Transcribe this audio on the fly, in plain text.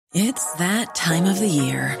It's that time of the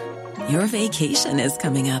year. Your vacation is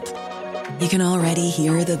coming up. You can already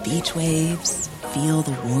hear the beach waves, feel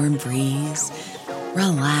the warm breeze,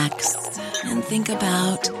 relax, and think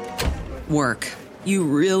about work. You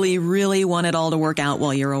really, really want it all to work out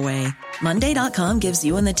while you're away. Monday.com gives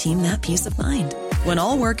you and the team that peace of mind. When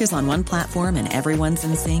all work is on one platform and everyone's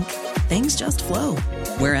in sync, things just flow.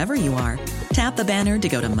 Wherever you are, tap the banner to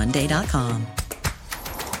go to Monday.com.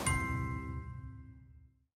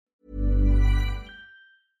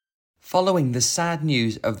 Following the sad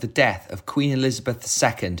news of the death of Queen Elizabeth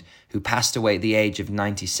II, who passed away at the age of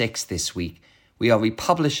 96 this week, we are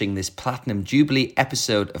republishing this Platinum Jubilee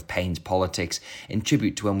episode of Payne's Politics in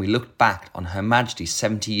tribute to when we looked back on Her Majesty's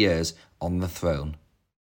 70 years on the throne.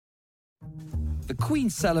 The Queen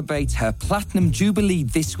celebrates her Platinum Jubilee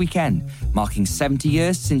this weekend, marking 70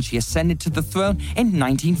 years since she ascended to the throne in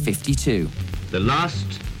 1952. The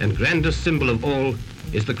last and grandest symbol of all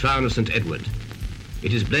is the crown of St. Edward.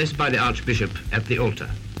 It is blessed by the Archbishop at the altar.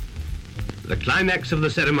 The climax of the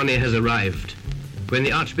ceremony has arrived when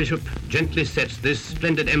the Archbishop gently sets this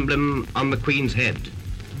splendid emblem on the Queen's head.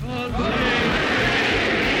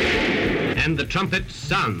 And the trumpets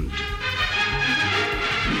sound.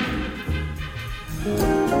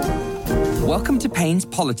 Welcome to Payne's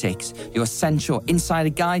Politics, your essential insider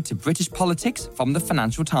guide to British politics from the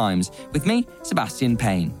Financial Times, with me, Sebastian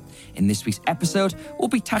Payne. In this week's episode, we'll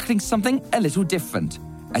be tackling something a little different.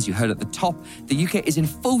 As you heard at the top, the UK is in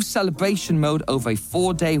full celebration mode over a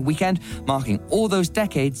 4-day weekend, marking all those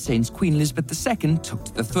decades since Queen Elizabeth II took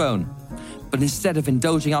to the throne. But instead of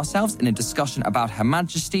indulging ourselves in a discussion about Her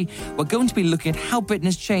Majesty, we're going to be looking at how Britain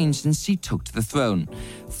has changed since she took to the throne.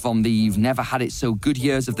 From the "you've never had it so good"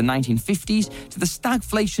 years of the 1950s, to the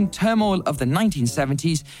stagflation turmoil of the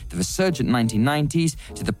 1970s, the resurgent 1990s,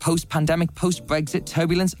 to the post-pandemic, post-Brexit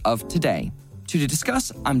turbulence of today. To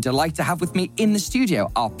discuss, I'm delighted to have with me in the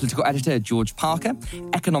studio our political editor, George Parker,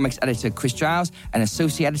 economics editor, Chris Giles, and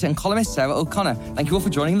associate editor and columnist, Sarah O'Connor. Thank you all for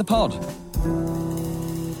joining the pod.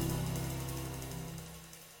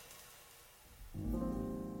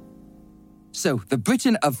 So, the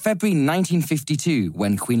Britain of February 1952,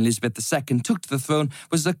 when Queen Elizabeth II took to the throne,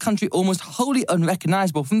 was a country almost wholly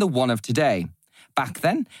unrecognisable from the one of today. Back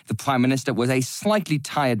then, the Prime Minister was a slightly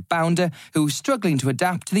tired bounder who was struggling to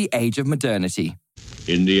adapt to the age of modernity.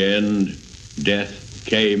 In the end, death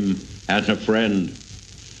came as a friend.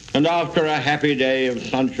 And after a happy day of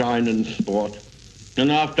sunshine and sport,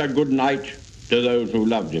 and after good night to those who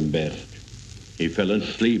loved him best, he fell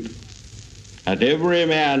asleep. And every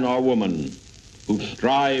man or woman who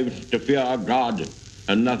strives to fear God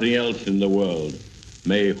and nothing else in the world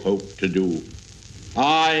may hope to do.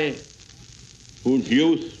 I, whose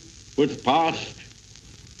youth was passed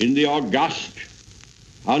in the august,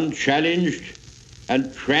 unchallenged,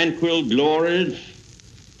 and tranquil glories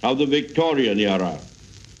of the Victorian era,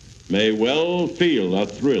 may well feel a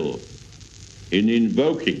thrill in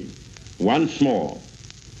invoking once more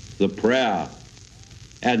the prayer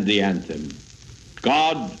and the anthem.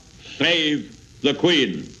 God save the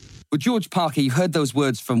Queen. Well, George Parker, you heard those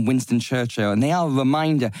words from Winston Churchill, and they are a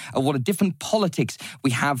reminder of what a different politics we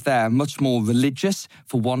have there, much more religious,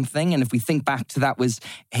 for one thing. And if we think back to that was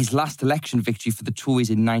his last election victory for the Tories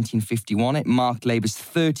in 1951, it marked Labour's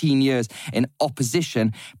 13 years in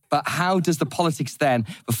opposition. But how does the politics then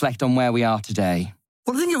reflect on where we are today?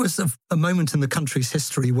 Well, I think it was a moment in the country's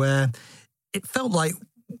history where it felt like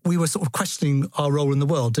we were sort of questioning our role in the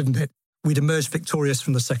world, didn't it? We'd emerged victorious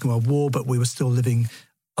from the Second World War, but we were still living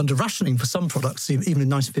under rationing for some products. Even in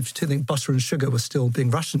 1952, I think butter and sugar were still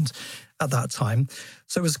being rationed at that time.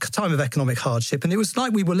 So it was a time of economic hardship. And it was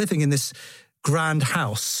like we were living in this grand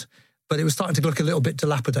house, but it was starting to look a little bit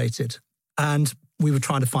dilapidated. And we were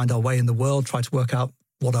trying to find our way in the world, try to work out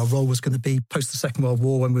what our role was going to be post the Second World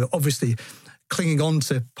War, when we were obviously clinging on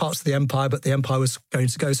to parts of the empire, but the empire was going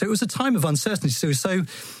to go. So it was a time of uncertainty. So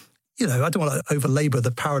I don't want to over-labour the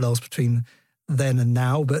parallels between then and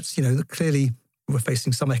now, but, clearly we're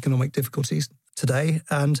facing some economic difficulties today.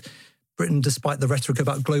 And Britain, despite the rhetoric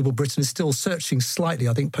about global Britain, is still searching slightly,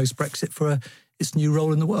 I think, post-Brexit for its new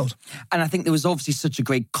role in the world. And I think there was obviously such a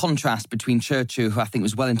great contrast between Churchill, who I think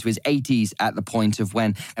was well into his 80s at the point of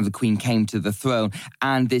when the Queen came to the throne,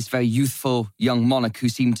 and this very youthful young monarch who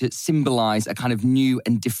seemed to symbolise a kind of new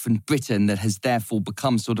and different Britain that has therefore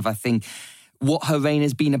become sort of, I think, what her reign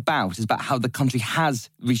has been about, is about how the country has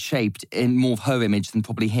reshaped in more of her image than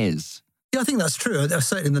probably his. Yeah, I think that's true.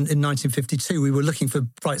 Certainly in 1952, we were looking for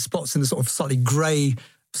bright spots in the sort of slightly grey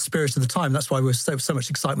spirit of the time. That's why there was so much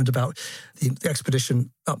excitement about the expedition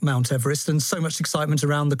up Mount Everest, and so much excitement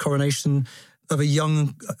around the coronation of a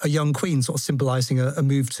young queen, sort of symbolising a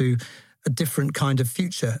move to a different kind of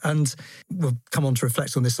future. And we'll come on to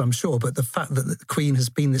reflect on this, I'm sure, but the fact that the Queen has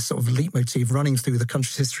been this sort of leitmotif running through the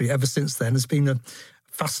country's history ever since then has been a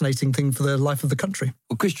fascinating thing for the life of the country.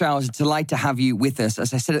 Well, Chris Trowell, it's a delight to have you with us.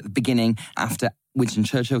 As I said at the beginning, after Winston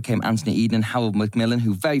Churchill came Anthony Eden and Harold Macmillan,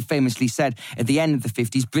 who very famously said at the end of the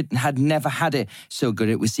 50s, Britain had never had it so good.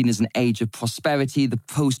 It was seen as an age of prosperity, the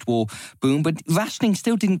post-war boom. But rationing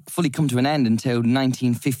still didn't fully come to an end until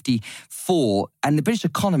 1954. And the British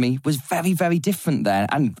economy was very, very different there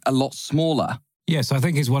and a lot smaller. Yes, I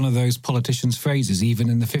think it's one of those politicians' phrases, even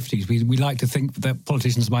in the 50s. We like to think that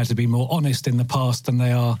politicians might have been more honest in the past than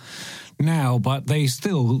they are now, but they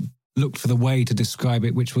still looked for the way to describe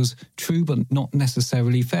it, which was true but not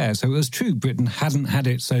necessarily fair. So it was true Britain hadn't had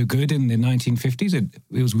it so good in the 1950s.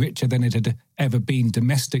 It was richer than it had ever been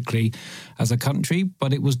domestically as a country,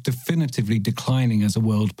 but it was definitively declining as a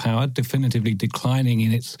world power, definitively declining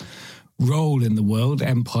in its role in the world.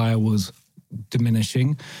 Empire was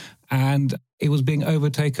diminishing, and it was being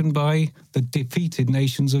overtaken by the defeated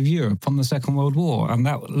nations of Europe from the Second World War. And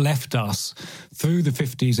that left us through the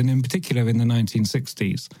 50s and in particular in the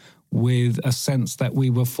 1960s with a sense that we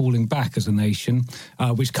were falling back as a nation,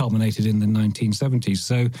 which culminated in the 1970s.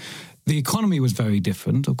 So the economy was very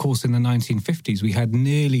different. Of course, in the 1950s, we had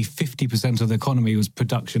nearly 50% of the economy was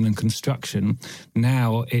production and construction.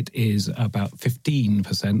 Now it is about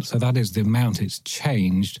 15%. So that is the amount it's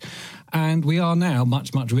changed. And we are now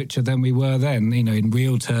much, much richer than we were then. You know, in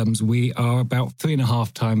real terms, we are about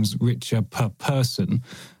 3.5 times richer per person.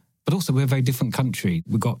 But also, we're a very different country.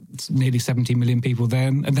 We've got nearly 70 million people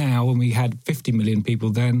then and now, and we had 50 million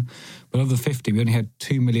people then. But of the 50, we only had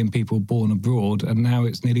 2 million people born abroad, and now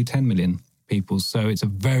it's nearly 10 million people. So it's a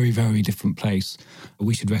very, very different place.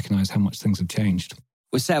 We should recognise how much things have changed.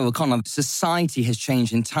 With Sarah O'Connor, society has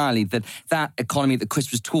changed entirely. That economy that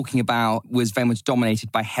Chris was talking about was very much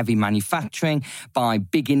dominated by heavy manufacturing, by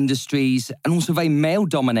big industries, and also a very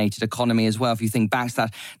male-dominated economy as well. If you think back to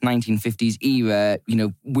that 1950s era, you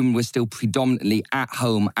know, women were still predominantly at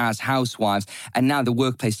home as housewives, and now the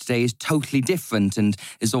workplace today is totally different, and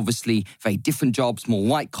there's obviously very different jobs, more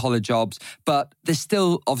white-collar jobs, but there's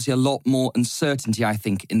still obviously a lot more uncertainty, I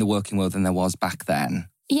think, in the working world than there was back then.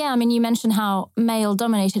 Yeah, I mean, you mentioned how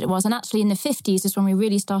male-dominated it was. And actually in the 50s is when we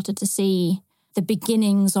really started to see the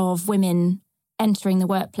beginnings of women entering the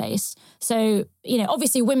workplace. So, you know,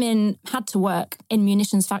 obviously women had to work in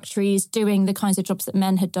munitions factories doing the kinds of jobs that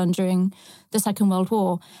men had done during the Second World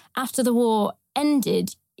War. After the war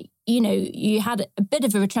ended, you know, you had a bit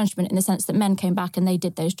of a retrenchment in the sense that men came back and they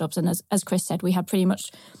did those jobs. And as Chris said, we had pretty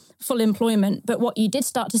much full employment. But what you did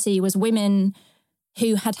start to see was women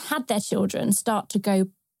who had their children start to go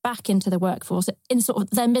back into the workforce in sort of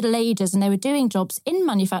their middle ages, and they were doing jobs in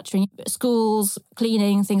manufacturing, schools,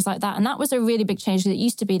 cleaning, things like that. And that was a really big change. It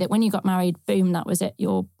used to be that when you got married, boom, that was it.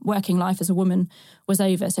 Your working life as a woman was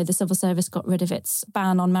over. So the civil service got rid of its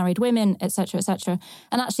ban on married women, etc., etc.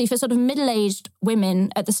 And actually for sort of middle-aged women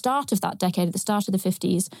at the start of that decade, at the start of the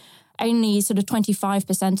 50s, only sort of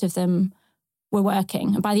 25% of them were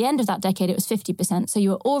working. And by the end of that decade, it was 50%. So you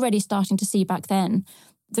were already starting to see back then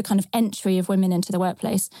the kind of entry of women into the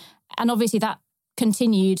workplace. And obviously that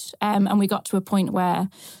continued and we got to a point where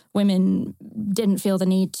women didn't feel the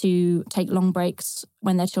need to take long breaks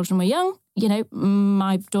when their children were young. You know,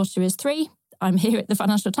 my daughter is 3. I'm here at the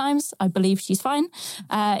Financial Times. I believe she's fine.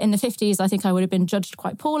 In the 50s, I think I would have been judged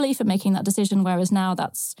quite poorly for making that decision, whereas now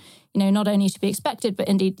that's, you know, not only to be expected, but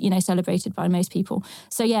indeed, you know, celebrated by most people.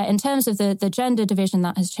 So yeah, in terms of the gender division,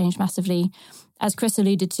 that has changed massively. As Chris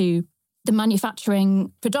alluded to, the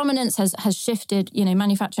manufacturing predominance has shifted. You know,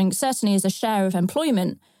 manufacturing certainly as a share of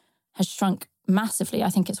employment has shrunk massively. I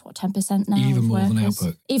think it's 10% now. Even more than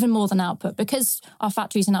output. Even more than output, because our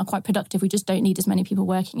factories are now quite productive. We just don't need as many people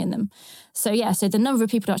working in them. So yeah, so the number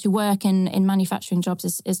of people who actually work in manufacturing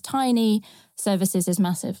jobs is tiny. Services is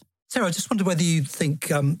massive. Sarah, I just wonder whether you think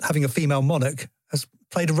having a female monarch has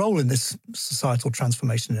played a role in this societal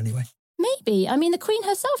transformation in any way. Maybe. I mean, the Queen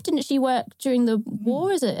herself, didn't she work during the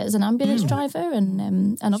war as an ambulance driver?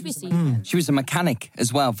 And obviously... She was a mechanic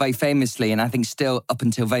as well, very famously, and I think still up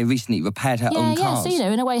until very recently repaired her own cars. So, you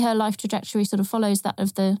know, in a way her life trajectory sort of follows that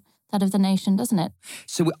of the nation, doesn't it?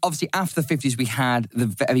 So obviously after the 50s, we had the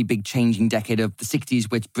very big changing decade of the 60s,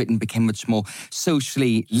 which Britain became much more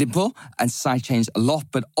socially liberal and society changed a lot,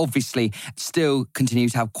 but obviously still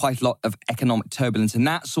continued to have quite a lot of economic turbulence. And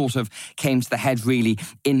that sort of came to the head really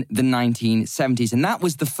in the 1970s. And that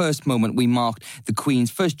was the first moment we marked the Queen's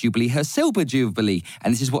first Jubilee, her Silver Jubilee.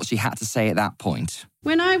 And this is what she had to say at that point.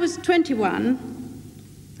 When I was 21,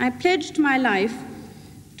 I pledged my life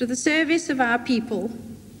to the service of our people,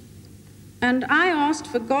 and I asked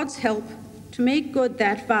for God's help to make good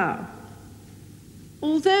that vow.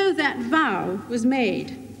 Although that vow was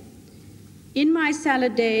made in my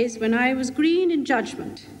salad days when I was green in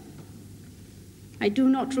judgment, I do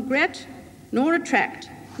not regret nor retract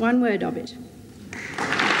one word of it.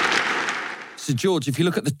 So, George, if you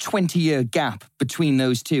look at the 20-year gap between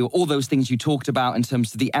those two, all those things you talked about in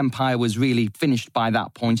terms of the empire was really finished by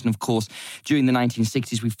that point. And, of course, during the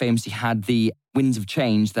 1960s, we famously had the winds of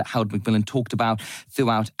change that Howard Macmillan talked about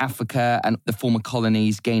throughout Africa and the former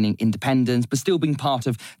colonies gaining independence, but still being part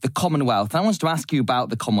of the Commonwealth. And I wanted to ask you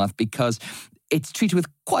about the Commonwealth because it's treated with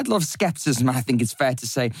quite a lot of scepticism, I think it's fair to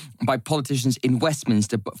say, by politicians in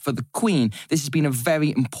Westminster. But for the Queen, this has been a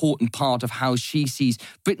very important part of how she sees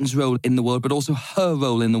Britain's role in the world, but also her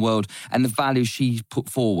role in the world and the values she put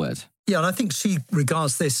forward. Yeah, and I think she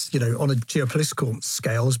regards this, on a geopolitical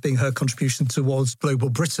scale as being her contribution towards global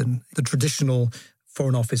Britain. The traditional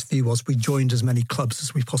Foreign Office view was we joined as many clubs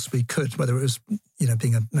as we possibly could, whether it was,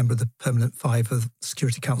 being a member of the Permanent Five of the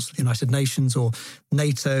Security Council of the United Nations or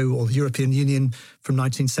NATO or the European Union from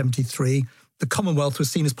 1973. The Commonwealth was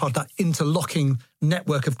seen as part of that interlocking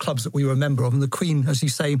network of clubs that we were a member of. And the Queen, as you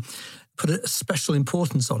say, put a special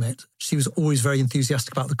importance on it. She was always very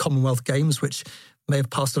enthusiastic about the Commonwealth Games, which may have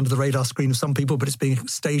passed under the radar screen of some people, but it's being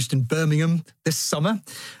staged in Birmingham this summer.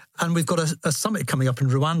 And we've got a summit coming up in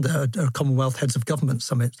Rwanda, a Commonwealth Heads of Government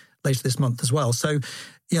summit later this month as well. So,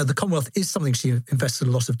 the Commonwealth is something she invested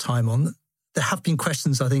a lot of time on. There have been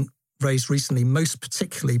questions, I think, raised recently, most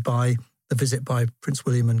particularly by the visit by Prince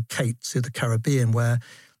William and Kate to the Caribbean, where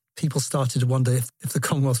people started to wonder if the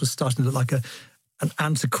Commonwealth was starting to look like an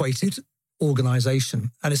antiquated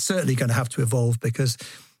organisation. And it's certainly going to have to evolve because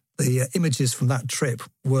the images from that trip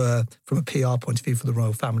were, from a PR point of view for the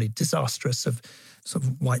royal family, disastrous, of sort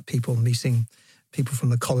of white people meeting people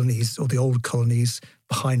from the colonies or the old colonies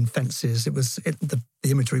behind fences. The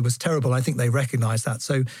imagery was terrible. I think they recognise that.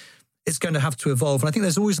 So it's going to have to evolve. And I think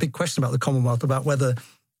there's always a big question about the Commonwealth, about whether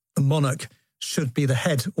the monarch should be the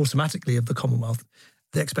head automatically of the Commonwealth.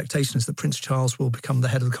 The expectation is that Prince Charles will become the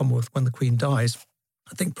head of the Commonwealth when the Queen dies.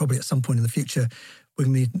 I think probably at some point in the future,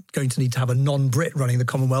 we're going to need to have a non-Brit running the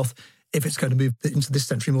Commonwealth if it's going to move into this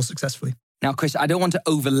century more successfully. Now, Chris, I don't want to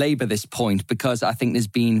over-labour this point because I think there's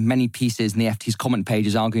been many pieces in the FT's comment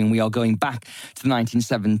pages arguing we are going back to the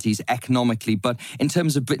 1970s economically. But in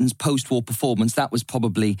terms of Britain's post-war performance, that was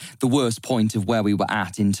probably the worst point of where we were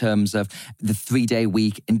at in terms of the 3-day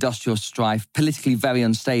week, industrial strife, politically very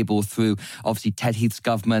unstable through, obviously, Ted Heath's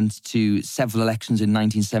government to several elections in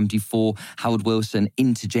 1974, Howard Wilson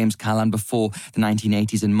into James Callaghan before the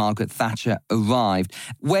 1980s and Margaret Thatcher arrived.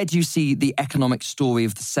 Where do you see the economic story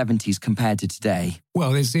of the 70s compared to today?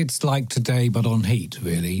 Well, it's like today, but on heat,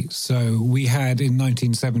 really. So we had in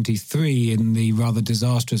 1973, in the rather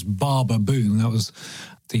disastrous Barber boom, that was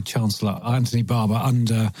the Chancellor, Anthony Barber,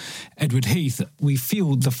 under Edward Heath, we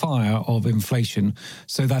fueled the fire of inflation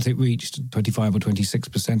so that it reached 25 or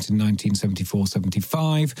 26% in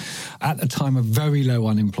 1974-75 at a time of very low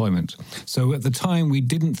unemployment. So at the time, we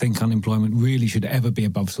didn't think unemployment really should ever be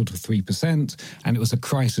above sort of 3%, and it was a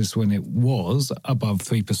crisis when it was above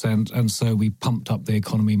 3%, and so we pumped up the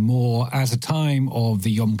economy more at a time of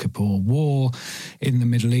the Yom Kippur War in the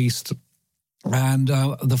Middle East, and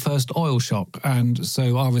the first oil shock. And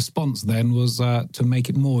so our response then was to make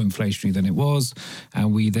it more inflationary than it was.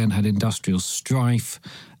 And we then had industrial strife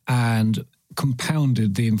and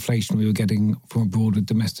compounded the inflation we were getting from abroad with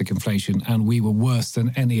domestic inflation, and we were worse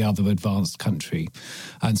than any other advanced country.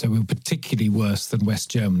 And so we were particularly worse than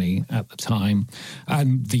West Germany at the time,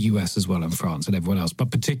 and the US as well, and France and everyone else.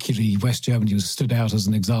 But particularly West Germany stood out as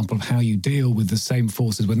an example of how you deal with the same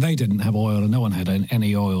forces when they didn't have oil and no one had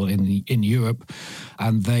any oil in Europe.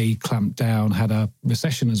 And they clamped down, had a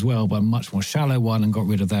recession as well, but a much more shallow one, and got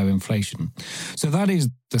rid of their inflation. So that is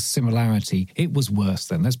the similarity. It was worse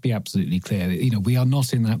then, let's be absolutely clear. We are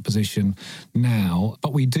not in that position now,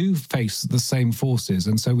 but we do face the same forces,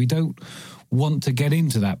 and so we don't want to get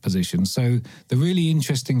into that position. So the really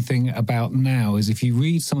interesting thing about now is if you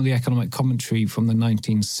read some of the economic commentary from the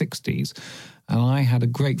 1960s, and I had a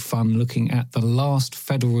great fun looking at the last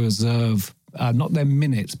Federal Reserve not their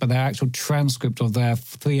minutes, but their actual transcript of their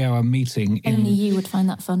 3-hour meeting. Only you would find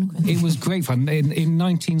that fun, Chris. It was great fun. In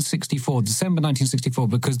 1964, December 1964,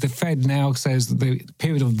 because the Fed now says the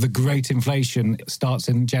period of the great inflation starts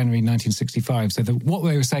in January 1965. So what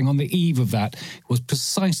they were saying on the eve of that was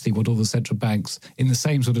precisely what all the central banks, in the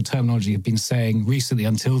same sort of terminology, have been saying recently,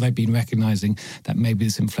 until they've been recognising that maybe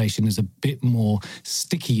this inflation is a bit more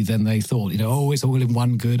sticky than they thought. It's all in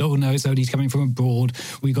one good. Oh, no, it's only coming from abroad.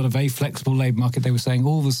 We've got a very flexible labour market. They were saying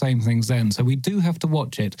all the same things then. So we do have to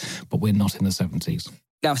watch it, but we're not in the 70s.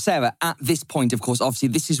 Now, Sarah, at this point, of course, obviously,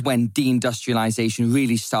 this is when deindustrialisation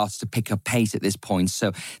really starts to pick up pace at this point.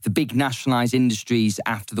 So the big nationalised industries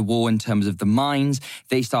after the war in terms of the mines,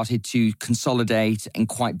 they started to consolidate in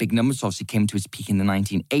quite big numbers. Obviously, came to its peak in the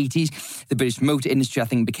 1980s. The British motor industry, I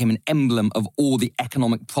think, became an emblem of all the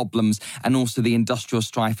economic problems and also the industrial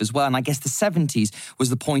strife as well. And I guess the 70s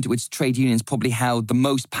was the point at which trade unions probably held the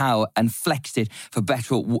most power and flexed it for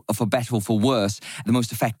better or for worse, the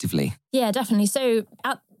most effectively. Yeah, definitely. So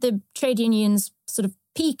at the trade unions' sort of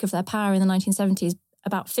peak of their power in the 1970s,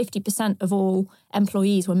 about 50% of all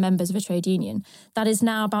employees were members of a trade union. That is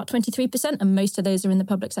now about 23%, and most of those are in the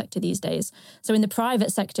public sector these days. So in the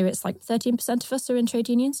private sector, it's like 13% of us are in trade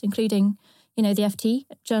unions, including, the FT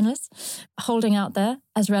journalists, holding out there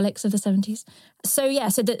as relics of the 70s. So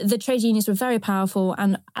the trade unions were very powerful.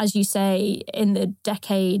 And as you say, in the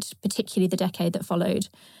decade, particularly the decade that followed,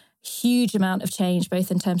 huge amount of change,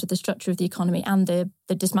 both in terms of the structure of the economy and the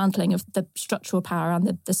dismantling of the structural power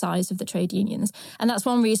and the size of the trade unions. And that's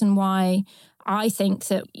one reason why I think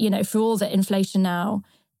that, for all that inflation now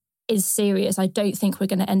is serious, I don't think we're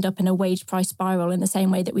going to end up in a wage price spiral in the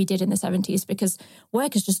same way that we did in the 70s, because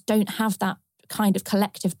workers just don't have that kind of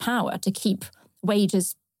collective power to keep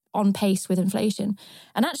wages on pace with inflation.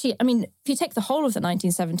 And actually, if you take the whole of the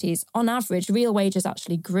 1970s, on average, real wages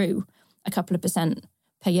actually grew a couple of percent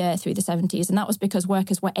per year through the 70s. And that was because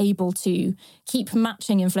workers were able to keep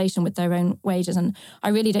matching inflation with their own wages. And I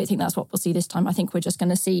really don't think that's what we'll see this time. I think we're just going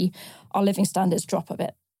to see our living standards drop a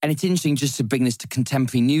bit. And it's interesting just to bring this to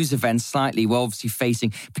contemporary news events slightly. We're obviously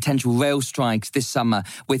facing potential rail strikes this summer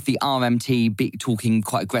with the RMT talking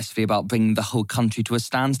quite aggressively about bringing the whole country to a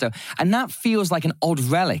standstill. And that feels like an odd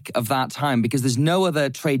relic of that time, because there's no other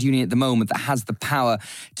trade union at the moment that has the power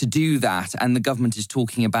to do that. And the government is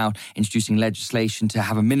talking about introducing legislation to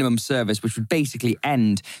have a minimum service, which would basically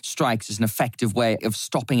end strikes as an effective way of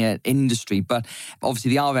stopping an industry. But obviously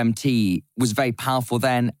the RMT was very powerful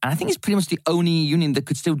then. And I think it's pretty much the only union that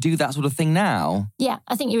could still do that sort of thing now. Yeah,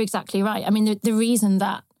 I think you're exactly right. The reason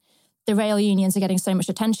that the rail unions are getting so much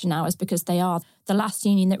attention now is because they are the last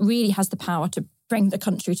union that really has the power to bring the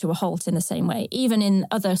country to a halt in the same way. Even in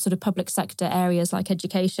other sort of public sector areas like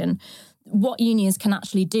education, what unions can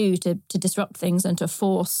actually do to disrupt things and to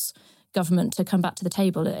force government to come back to the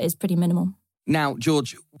table is pretty minimal. Now,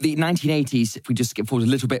 George, the 1980s, if we just skip forward a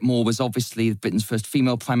little bit more, was obviously Britain's first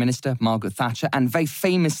female Prime Minister, Margaret Thatcher, and very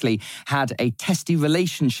famously had a testy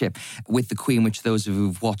relationship with the Queen, which those of you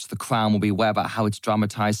who've watched The Crown will be aware about how it's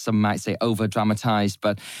dramatised. Some might say over-dramatised,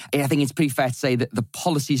 but I think it's pretty fair to say that the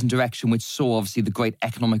policies and direction which saw, obviously, the great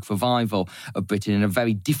economic revival of Britain in a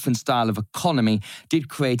very different style of economy did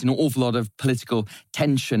create an awful lot of political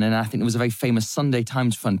tension. And I think there was a very famous Sunday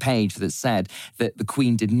Times front page that said that the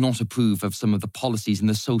Queen did not approve of some of the policies and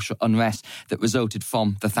the social unrest that resulted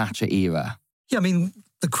from the Thatcher era. Yeah,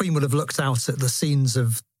 the Queen would have looked out at the scenes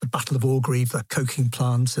of the Battle of Orgreave, the coking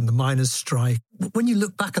plant and the miners' strike. When you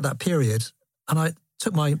look back at that period, and I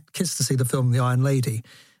took my kids to see the film The Iron Lady,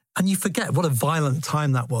 and you forget what a violent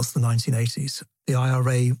time that was, the 1980s. The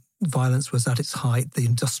IRA violence was at its height, the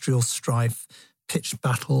industrial strife, pitched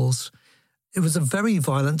battles. It was a very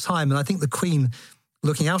violent time, and I think the Queen,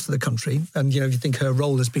 looking out at the country, and, you think her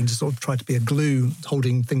role has been to sort of try to be a glue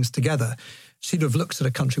holding things together, she'd have looked at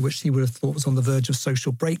a country which she would have thought was on the verge of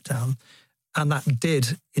social breakdown. And that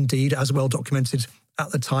did indeed, as well documented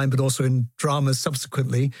at the time, but also in dramas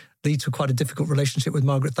subsequently, lead to quite a difficult relationship with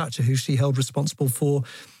Margaret Thatcher, who she held responsible for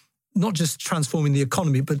not just transforming the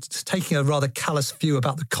economy, but taking a rather callous view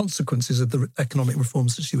about the consequences of the economic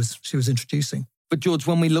reforms that she was introducing. But George,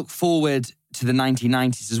 when we look forward to the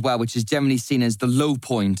 1990s as well, which is generally seen as the low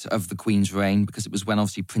point of the Queen's reign, because it was when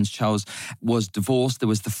obviously Prince Charles was divorced, there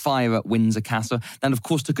was the fire at Windsor Castle, then of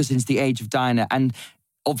course took us into the age of Diana, and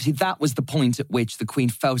obviously that was the point at which the Queen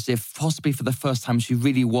felt as if possibly for the first time she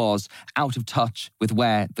really was out of touch with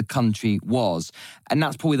where the country was. And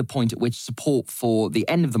that's probably the point at which support for the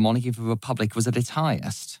end of the monarchy, for the Republic, was at its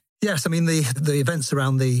highest. Yes, the events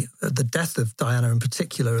around the death of Diana in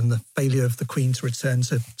particular, and the failure of the Queen to return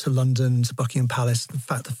to London, to Buckingham Palace, in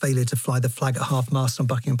fact, the failure to fly the flag at half-mast on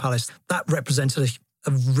Buckingham Palace, that represented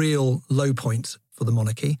a real low point for the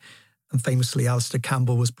monarchy. And famously, Alistair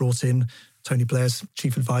Campbell was brought in, Tony Blair's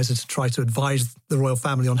chief advisor, to try to advise the royal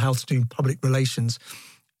family on how to do public relations.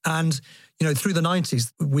 And, through the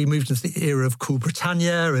 90s, we moved into the era of Cool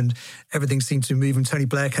Britannia, and everything seemed to move, and Tony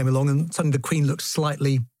Blair came along, and suddenly the Queen looked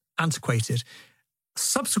slightly antiquated.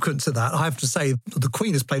 Subsequent to that, I have to say, the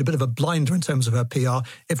Queen has played a bit of a blinder in terms of her PR,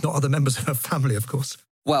 if not other members of her family, of course.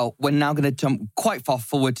 Well, we're now going to jump quite far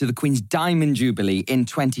forward to the Queen's Diamond Jubilee in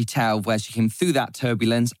 2012, where she came through that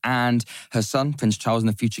turbulence, and her son, Prince Charles, and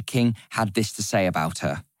the future king, had this to say about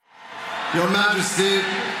her. Your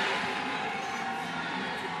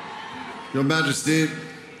Majesty,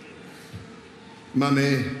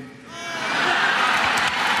 Mummy,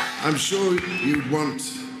 I'm sure you'd want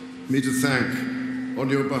me to thank, on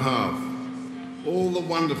your behalf, all the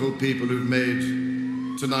wonderful people who've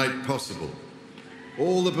made tonight possible.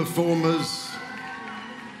 All the performers,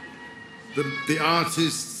 the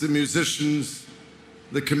artists, the musicians,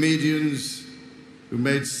 the comedians who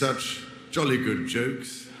made such jolly good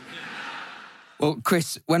jokes. Well,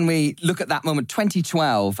 Chris, when we look at that moment,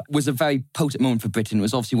 2012 was a very potent moment for Britain. It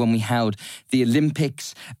was obviously when we held the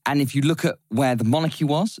Olympics. And if you look at where the monarchy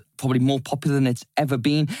was, probably more popular than it's ever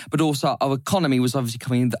been, but also our economy was obviously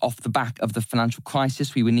coming off the back of the financial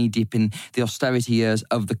crisis. We were knee-deep in the austerity years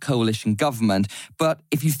of the coalition government. But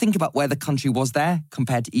if you think about where the country was there,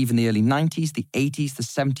 compared to even the early 90s, the 80s, the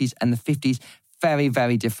 70s and the 50s, very,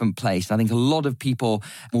 very different place. I think a lot of people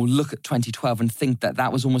will look at 2012 and think that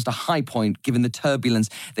that was almost a high point, given the turbulence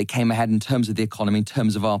that came ahead in terms of the economy, in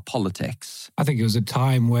terms of our politics. I think it was a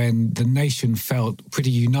time when the nation felt pretty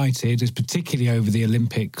united, particularly over the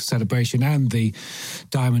Olympic celebration and the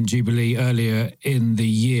Diamond Jubilee earlier in the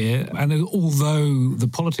year. And although the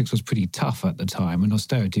politics was pretty tough at the time and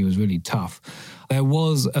austerity was really tough, there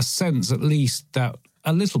was a sense, at least, that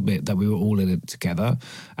a little bit that we were all in it together,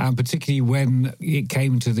 and particularly when it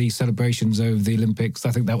came to the celebrations of the Olympics, I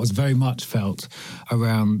think that was very much felt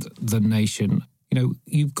around the nation. You know,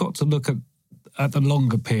 you've got to look at the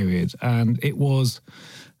longer period, and it was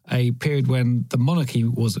a period when the monarchy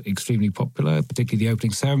was extremely popular, particularly the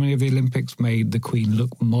opening ceremony of the Olympics made the Queen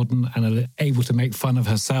look modern and able to make fun of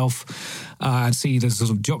herself and see the sort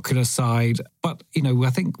of jocular side. But, you know, I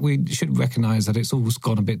think we should recognise that it's always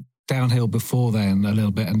gone a bit downhill before then a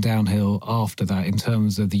little bit and downhill after that in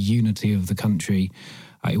terms of the unity of the country.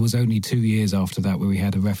 It was only 2 years after that where we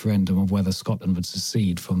had a referendum of whether Scotland would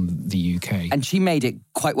secede from the UK. And she made it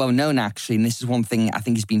quite well known, actually, and this is one thing I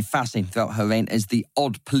think has been fascinating throughout her reign, is the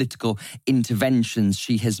odd political interventions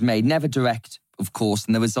she has made. Never direct, of course,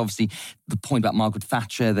 and there was obviously the point about Margaret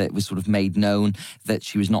Thatcher that was sort of made known that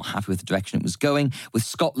she was not happy with the direction it was going. With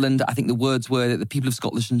Scotland, I think the words were that the people of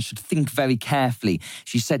Scotland should think very carefully.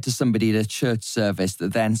 She said to somebody at a church service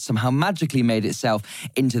that then somehow magically made itself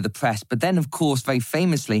into the press. But then, of course, very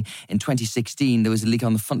famously, in 2016, there was a leak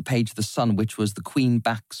on the front page of The Sun, which was the Queen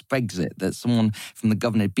backs Brexit, that someone from the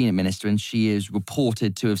government had been a minister, and she is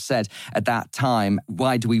reported to have said at that time,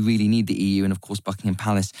 why do we really need the EU? And of course, Buckingham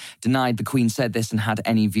Palace denied the Queen said this and had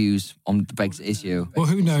any views on the Brexit issue. Well,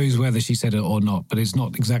 who knows whether she said it or not, but it's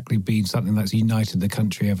not exactly been something that's united the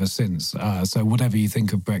country ever since. So whatever you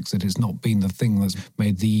think of Brexit, it's not been the thing that's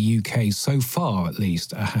made the UK, so far at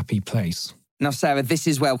least, a happy place. Now, Sarah, this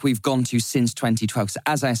is where we've gone to since 2012. So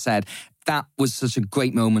as I said, that was such a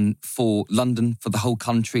great moment for London, for the whole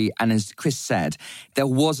country. And as Chris said, there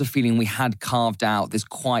was a feeling we had carved out this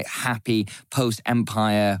quite happy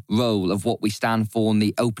post-empire role of what we stand for, and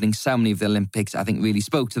the opening ceremony of the Olympics, I think, really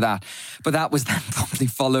spoke to that. But that was then promptly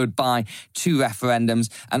followed by 2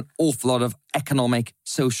 referendums, an awful lot of economic,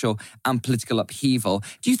 social and political upheaval.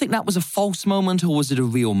 Do you think that was a false moment, or was it a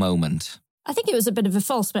real moment? I think it was a bit of a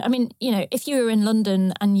false, but I mean, you know, if you were in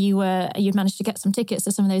London and you'd managed to get some tickets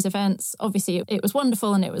to some of those events, obviously it was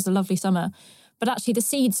wonderful and it was a lovely summer. But actually the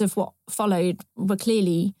seeds of what followed were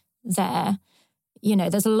clearly there. You know,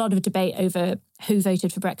 there's a lot of debate over who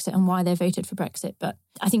voted for Brexit and why they voted for Brexit. But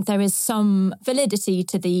I think there is some validity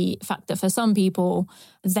to the fact that for some people,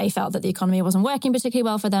 they felt that the economy wasn't working particularly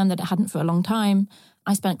well for them, that it hadn't for a long time.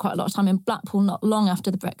 I spent quite a lot of time in Blackpool not long after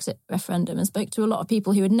the Brexit referendum and spoke to a lot of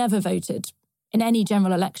people who had never voted in any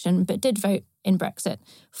general election, but did vote in Brexit,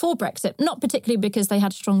 for Brexit, not particularly because they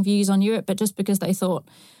had strong views on Europe, but just because they thought,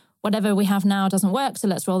 whatever we have now doesn't work, so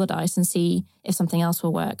let's roll the dice and see if something else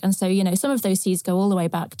will work. And so, you know, some of those seeds go all the way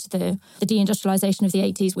back to the deindustrialisation of the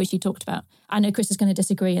 80s, which you talked about. I know Chris is going to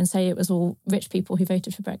disagree and say it was all rich people who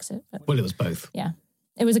voted for Brexit. But, well, it was both. Yeah.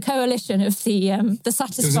 It was a coalition of the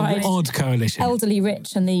satisfied, it was an odd coalition, elderly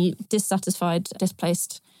rich and the dissatisfied,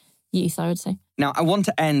 displaced youth, I would say. Now, I want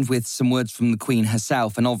to end with some words from the Queen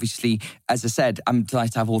herself. And obviously, as I said, I'm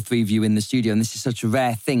delighted to have all 3 of you in the studio. And this is such a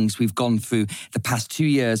rare thing. So we've gone through the past 2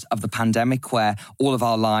 years of the pandemic where all of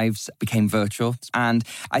our lives became virtual. And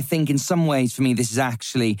I think in some ways, for me, this is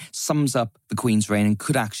actually sums up the Queen's reign and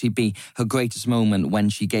could actually be her greatest moment when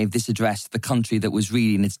she gave this address to the country that was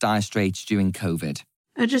really in its dire straits during COVID.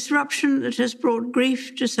 A disruption that has brought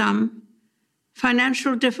grief to some,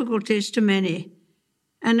 financial difficulties to many,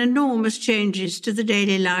 and enormous changes to the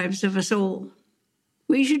daily lives of us all.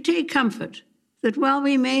 We should take comfort that while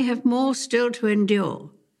we may have more still to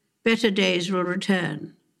endure, better days will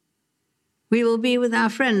return. We will be with our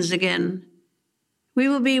friends again. We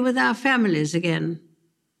will be with our families again.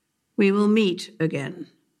 We will meet again.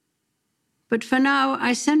 But for now,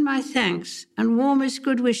 I send my thanks and warmest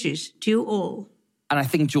good wishes to you all. And I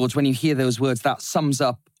think, George, when you hear those words, that sums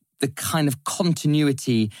up the kind of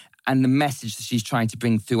continuity and the message that she's trying to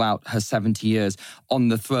bring throughout her 70 years on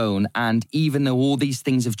the throne. And even though all these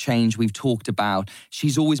things have changed, we've talked about,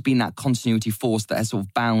 she's always been that continuity force that has sort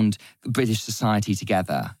of bound British society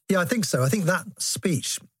together. Yeah, I think so. I think that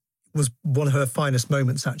speech was one of her finest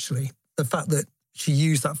moments, actually. The fact that she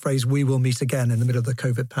used that phrase, "we will meet again," in the middle of the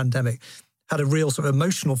COVID pandemic, had a real sort of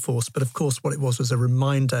emotional force. But of course, what it was a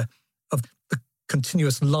reminder of the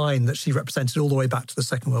continuous line that she represented all the way back to the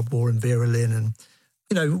Second World War and Vera Lynn. And,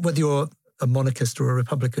 you know, whether you're a monarchist or a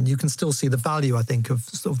Republican, you can still see the value, I think, of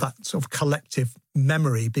sort of that sort of collective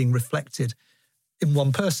memory being reflected in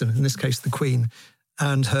one person, in this case, the Queen.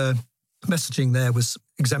 And her messaging there was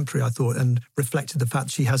exemplary, I thought, and reflected the fact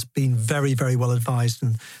she has been very, very well advised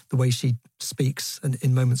in the way she speaks and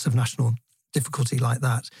in moments of national difficulty like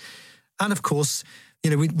that. And of course,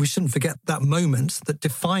 you know, we shouldn't forget that moment that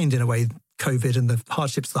defined, in a way, COVID and the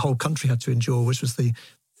hardships the whole country had to endure, which was the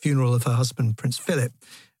funeral of her husband, Prince Philip,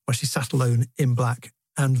 where she sat alone in black.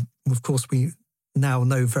 And of course, we now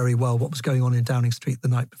know very well what was going on in Downing Street the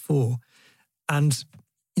night before. And,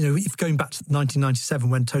 you know, if going back to 1997,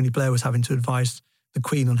 when Tony Blair was having to advise the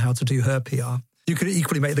Queen on how to do her PR, you could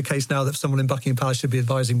equally make the case now that someone in Buckingham Palace should be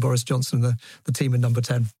advising Boris Johnson and the team in Number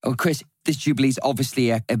 10. Oh, Chris, this Jubilee is obviously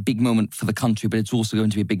a big moment for the country, but it's also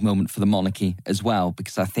going to be a big moment for the monarchy as well,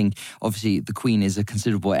 because I think, obviously, the Queen is a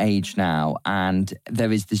considerable age now, and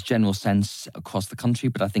there is this general sense across the country,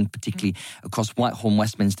 but I think particularly across Whitehall and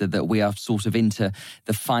Westminster, that we are sort of into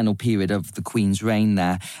the final period of the Queen's reign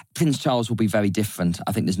there. Prince Charles will be very different.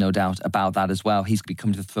 I think there's no doubt about that as well. He's going to be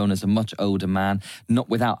coming to the throne as a much older man, not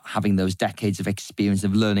without having those decades of experience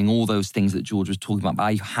of learning all those things that George was talking about, how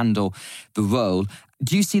you handle the role.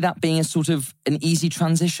 Do you see that being a sort of an easy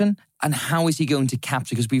transition? And how is he going to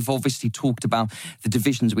capture? Because we've obviously talked about the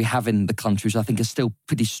divisions we have in the country, which I think are still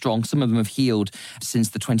pretty strong. Some of them have healed since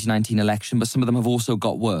the 2019 election, but some of them have also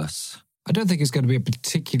got worse. I don't think it's going to be a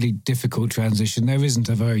particularly difficult transition. There isn't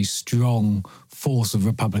a very strong force of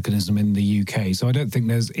republicanism in the UK. So I don't think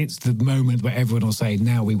it's the moment where everyone will say,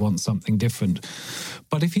 now we want something different.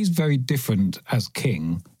 But if he's very different as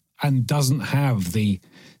king and doesn't have the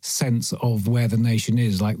sense of where the nation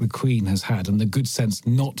is like the Queen has had, and the good sense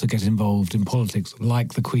not to get involved in politics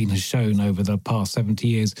like the Queen has shown over the past 70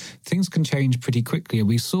 years, things can change pretty quickly. And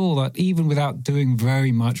we saw that even without doing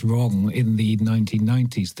very much wrong in the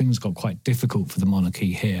 1990s, things got quite difficult for the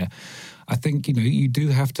monarchy here. I think, you know, you do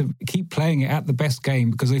have to keep playing it at the best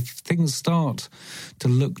game, because if things start to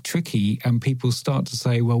look tricky and people start to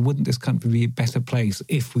say, well, wouldn't this country be a better place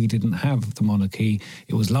if we didn't have the monarchy?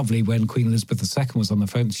 It was lovely when Queen Elizabeth II was on the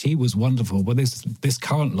phone. She was wonderful, but this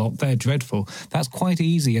current lot, they're dreadful. That's quite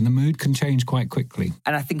easy, and the mood can change quite quickly.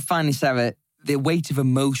 And I think finally, Sarah, the weight of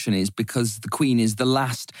emotion is because the Queen is the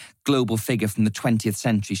last global figure from the 20th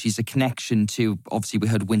century. She's a connection to, obviously we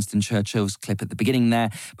heard Winston Churchill's clip at the beginning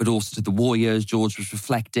there, but also to the war years George was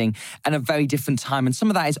reflecting, and a very different time. And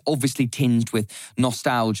some of that is obviously tinged with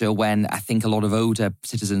nostalgia, when I think a lot of older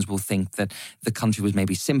citizens will think that the country was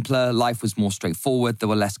maybe simpler, life was more straightforward, there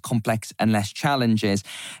were less complex and less challenges.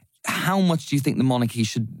 How much do you think the monarchy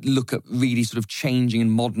should look at really sort of changing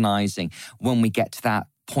and modernising when we get to that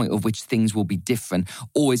point of which things will be different?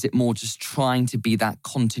 Or is it more just trying to be that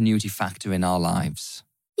continuity factor in our lives?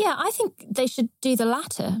 Yeah, I think they should do the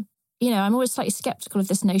latter. You know, I'm always slightly sceptical of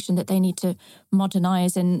this notion that they need to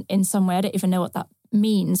modernise in some way. I don't even know what that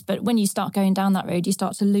means. But when you start going down that road, you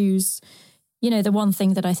start to lose, you know, the one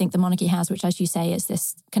thing that I think the monarchy has, which, as you say, is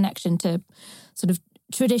this connection to sort of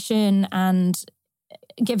tradition and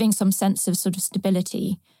giving some sense of sort of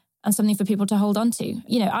stability and something for people to hold on to.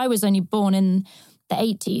 You know, I was only born in the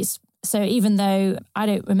 80s. So even though I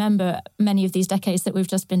don't remember many of these decades that we've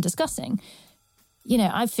just been discussing, you know,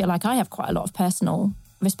 I feel like I have quite a lot of personal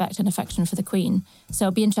respect and affection for the Queen. So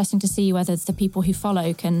it'll be interesting to see whether the people who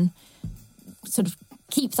follow can sort of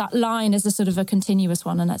keep that line as a sort of a continuous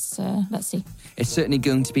one, and let's see. It's certainly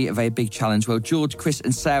going to be a very big challenge. Well, George, Chris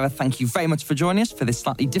and Sarah, thank you very much for joining us for this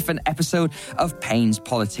slightly different episode of Payne's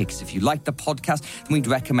Politics. If you like the podcast, then we'd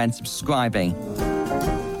recommend subscribing.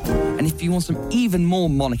 And if you want some even more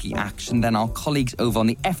monarchy action, then our colleagues over on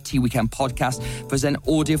the FT Weekend podcast present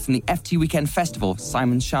audio from the FT Weekend Festival.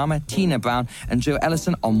 Simon Sharma, Tina Brown and Joe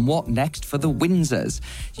Ellison on What Next for the Windsors.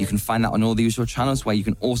 You can find that on all the usual channels, where you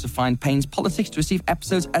can also find Payne's Politics to receive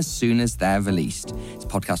episodes as soon as they're released. This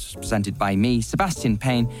podcast was presented by me, Sebastian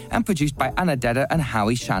Payne, and produced by Anna Dedder and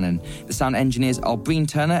Howie Shannon. The sound engineers are Breen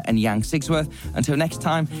Turner and Yang Sigsworth. Until next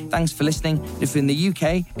time, thanks for listening. If you're in the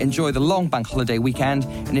UK, enjoy the long bank holiday weekend,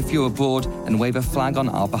 and if you're abroad, then wave a flag on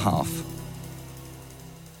our behalf.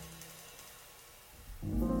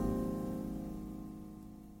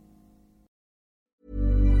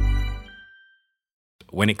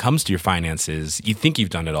 When it comes to your finances, you think you've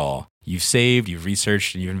done it all. You've saved, you've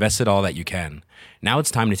researched, and you've invested all that you can. Now it's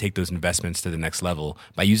time to take those investments to the next level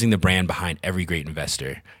by using the brand behind every great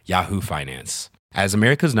investor, Yahoo Finance. As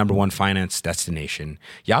America's #1 finance destination,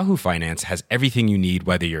 Yahoo Finance has everything you need,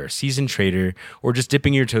 whether you're a seasoned trader or just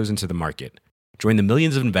dipping your toes into the market. Join the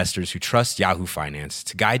millions of investors who trust Yahoo Finance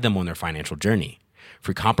to guide them on their financial journey.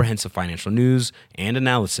 For comprehensive financial news and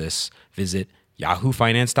analysis, visit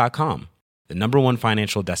yahoofinance.com. The #1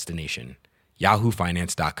 financial destination,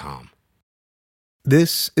 yahoofinance.com.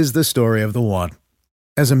 This is the story of the one.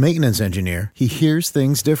 As a maintenance engineer, he hears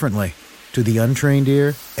things differently. To the untrained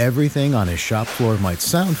ear, everything on his shop floor might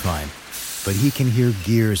sound fine, but he can hear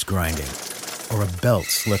gears grinding or a belt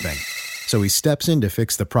slipping. So he steps in to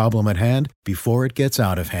fix the problem at hand before it gets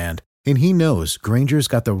out of hand. And he knows Grainger's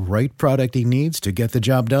got the right product he needs to get the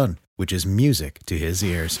job done, which is music to his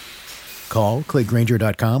ears. Call, click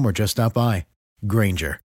Grainger.com, or just stop by.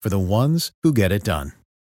 Grainger, for the ones who get it done.